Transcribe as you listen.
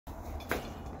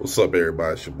What's up,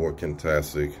 everybody? It's your boy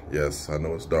Kentastic. Yes, I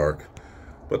know it's dark,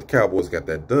 but the Cowboys got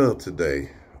that dub today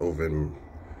over in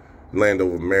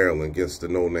Landover, Maryland against the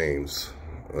No Names.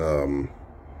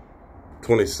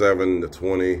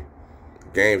 27-20.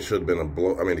 Game should have been a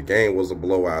blow. I mean, the game was a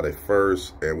blowout at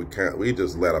first, and we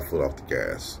just let our foot off the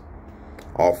gas.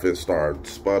 Offense started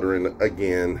sputtering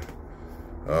again.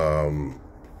 I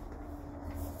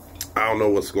don't know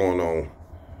what's going on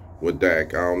with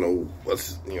Dak. I don't know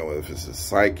if it's his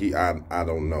psyche. I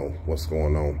don't know what's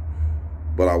going on.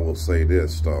 But I will say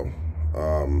this, though.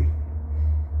 The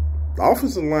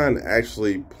offensive line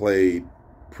actually played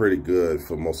pretty good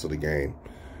for most of the game.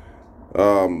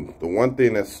 The one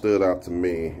thing that stood out to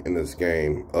me in this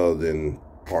game, other than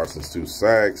Parsons' 2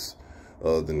 sacks,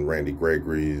 other than Randy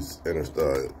Gregory's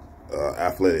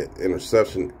athletic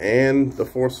interception and the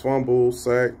forced fumble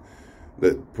sack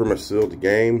that pretty much sealed the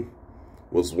game,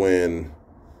 was when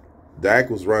Dak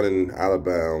was running out of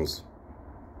bounds,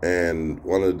 and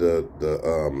one of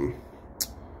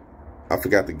I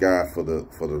forgot the guy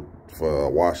for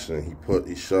Washington,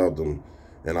 he shoved him,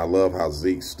 and I love how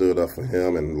Zeke stood up for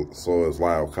him, and so is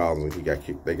Lyle Collins. He got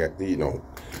kicked.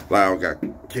 Lyle got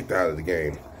kicked out of the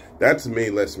game. That to me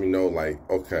lets me know, like,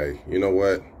 okay, you know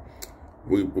what?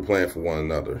 We're playing for one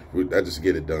another. I just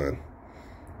get it done.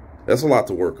 That's a lot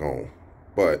to work on,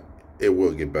 but it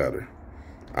will get better.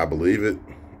 I believe it.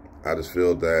 I just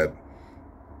feel that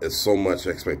it's so much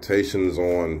expectations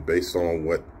based on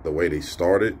the way they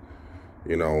started,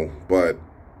 but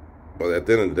at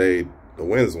the end of the day, the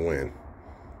win's a win.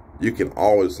 You can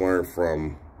always learn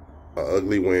from an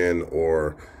ugly win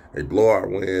or a blowout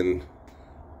win.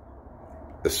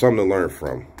 There's something to learn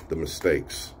from the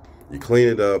mistakes. You clean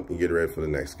it up and get ready for the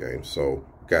next game. So,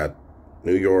 got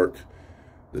New York,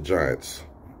 the Giants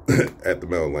at the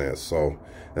Meadowlands. So,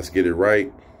 let's get it right.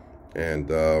 And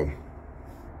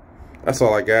that's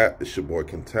all I got. It's your boy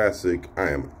Kentastic. I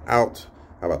am out.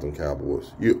 How about them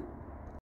Cowboys? You.